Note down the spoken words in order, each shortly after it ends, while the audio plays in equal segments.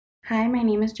Hi, my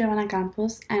name is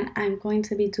Campos, and I'm going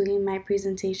to be doing my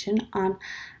presentation on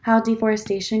how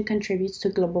deforestation contributes to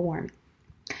global warming.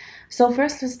 So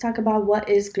first, let's talk about what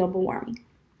is global warming.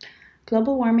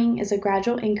 Global warming is a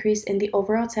gradual increase in the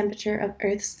overall temperature of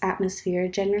Earth's atmosphere,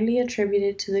 generally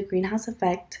attributed to the greenhouse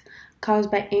effect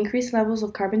caused by increased levels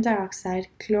of carbon dioxide,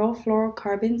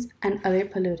 chlorofluorocarbons, and other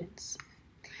pollutants.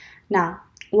 Now,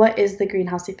 what is the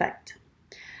greenhouse effect?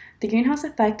 The greenhouse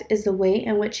effect is the way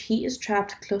in which heat is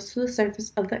trapped close to the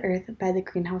surface of the Earth by the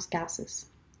greenhouse gases.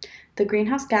 The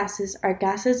greenhouse gases are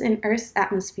gases in Earth's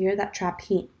atmosphere that trap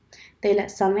heat. They let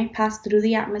sunlight pass through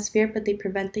the atmosphere, but they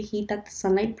prevent the heat that the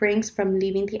sunlight brings from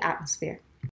leaving the atmosphere.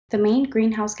 The main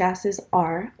greenhouse gases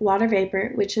are water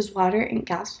vapor, which is water in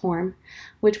gas form,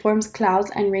 which forms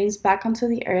clouds and rains back onto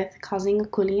the Earth, causing a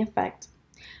cooling effect.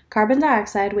 Carbon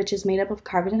dioxide, which is made up of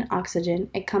carbon and oxygen.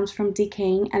 It comes from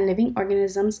decaying and living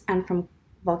organisms and from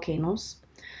volcanoes.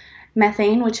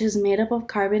 Methane, which is made up of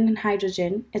carbon and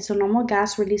hydrogen. It's a normal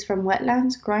gas released from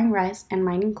wetlands, growing rice, and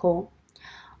mining coal.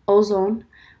 Ozone,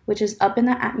 which is up in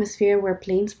the atmosphere where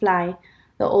planes fly.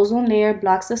 The ozone layer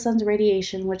blocks the sun's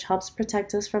radiation, which helps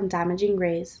protect us from damaging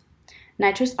rays.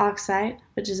 Nitrous oxide,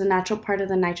 which is a natural part of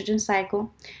the nitrogen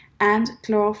cycle, and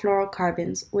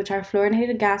chlorofluorocarbons, which are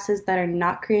fluorinated gases that are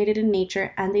not created in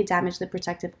nature and they damage the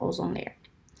protective ozone layer.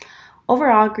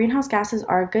 Overall, greenhouse gases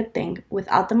are a good thing.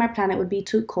 Without them, our planet would be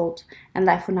too cold and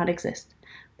life would not exist.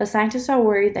 But scientists are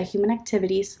worried that human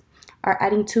activities are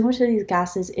adding too much of these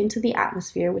gases into the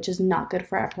atmosphere, which is not good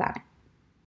for our planet.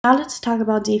 Now let's talk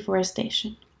about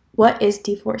deforestation. What is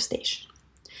deforestation?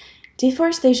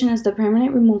 Deforestation is the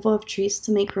permanent removal of trees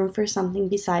to make room for something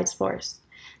besides forests.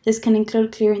 This can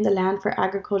include clearing the land for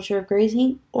agriculture or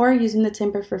grazing, or using the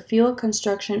timber for fuel,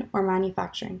 construction, or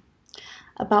manufacturing.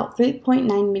 About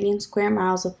 3.9 million square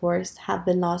miles of forest have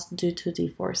been lost due to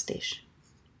deforestation.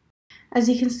 As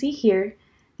you can see here,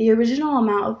 the original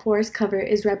amount of forest cover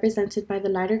is represented by the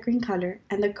lighter green color,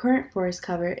 and the current forest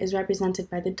cover is represented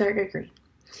by the darker green.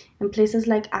 In places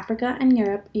like Africa and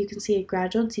Europe, you can see a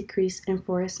gradual decrease in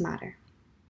forest matter.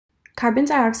 Carbon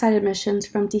dioxide emissions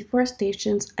from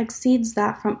deforestation exceeds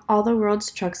that from all the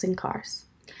world's trucks and cars.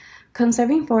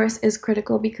 Conserving forests is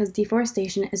critical because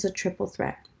deforestation is a triple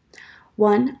threat.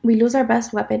 1. We lose our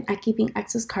best weapon at keeping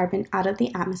excess carbon out of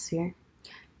the atmosphere.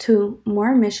 2.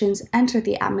 More emissions enter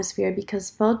the atmosphere because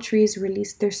felled trees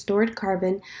release their stored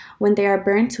carbon when they are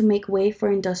burned to make way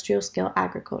for industrial-scale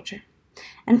agriculture.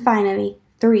 And finally,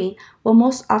 3. What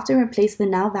most often replace the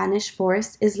now vanished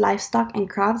forest is livestock and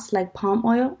crops like palm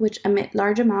oil, which emit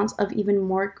large amounts of even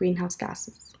more greenhouse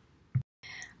gases.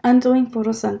 Undoing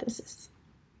photosynthesis.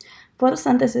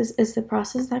 Photosynthesis is the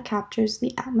process that captures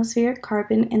the atmospheric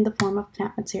carbon in the form of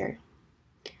plant material.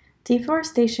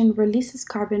 Deforestation releases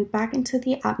carbon back into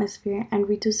the atmosphere and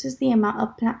reduces the amount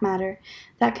of plant matter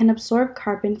that can absorb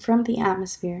carbon from the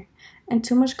atmosphere, and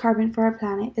too much carbon for our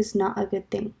planet is not a good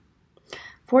thing.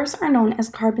 Forests are known as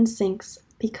carbon sinks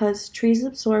because trees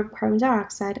absorb carbon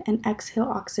dioxide and exhale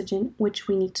oxygen, which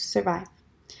we need to survive.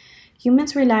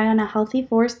 Humans rely on a healthy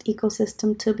forest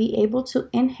ecosystem to be able to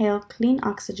inhale clean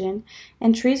oxygen,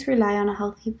 and trees rely on a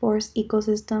healthy forest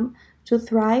ecosystem to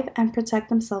thrive and protect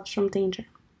themselves from danger.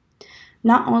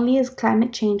 Not only is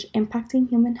climate change impacting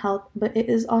human health, but it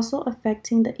is also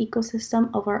affecting the ecosystem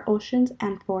of our oceans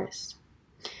and forests.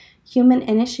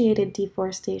 Human-initiated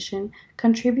deforestation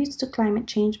contributes to climate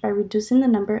change by reducing the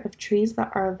number of trees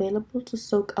that are available to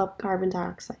soak up carbon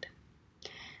dioxide.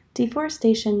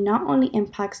 Deforestation not only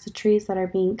impacts the trees that are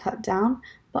being cut down,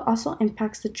 but also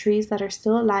impacts the trees that are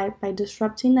still alive by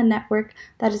disrupting the network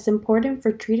that is important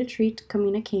for tree-to-tree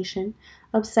communication,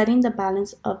 upsetting the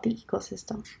balance of the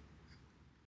ecosystem.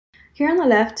 Here on the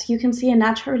left, you can see a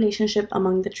natural relationship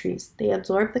among the trees. They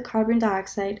absorb the carbon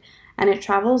dioxide and it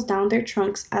travels down their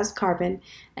trunks as carbon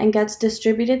and gets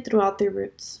distributed throughout their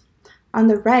roots. On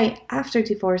the right, after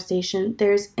deforestation,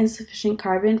 there is insufficient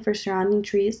carbon for surrounding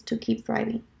trees to keep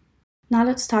thriving. Now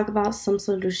let's talk about some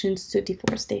solutions to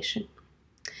deforestation.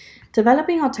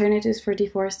 Developing alternatives for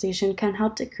deforestation can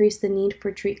help decrease the need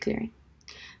for tree clearing.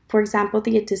 For example,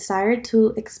 the desire to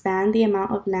expand the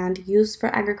amount of land used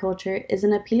for agriculture is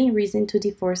an appealing reason to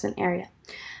deforest an area.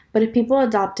 But if people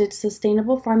adopted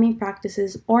sustainable farming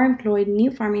practices or employed new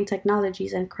farming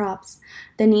technologies and crops,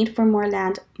 the need for more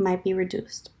land might be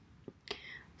reduced.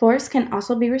 Forests can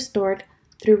also be restored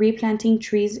through replanting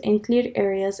trees in cleared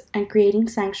areas and creating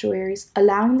sanctuaries,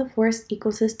 allowing the forest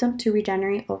ecosystem to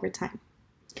regenerate over time.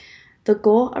 The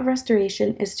goal of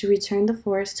restoration is to return the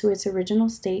forest to its original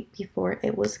state before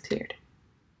it was cleared.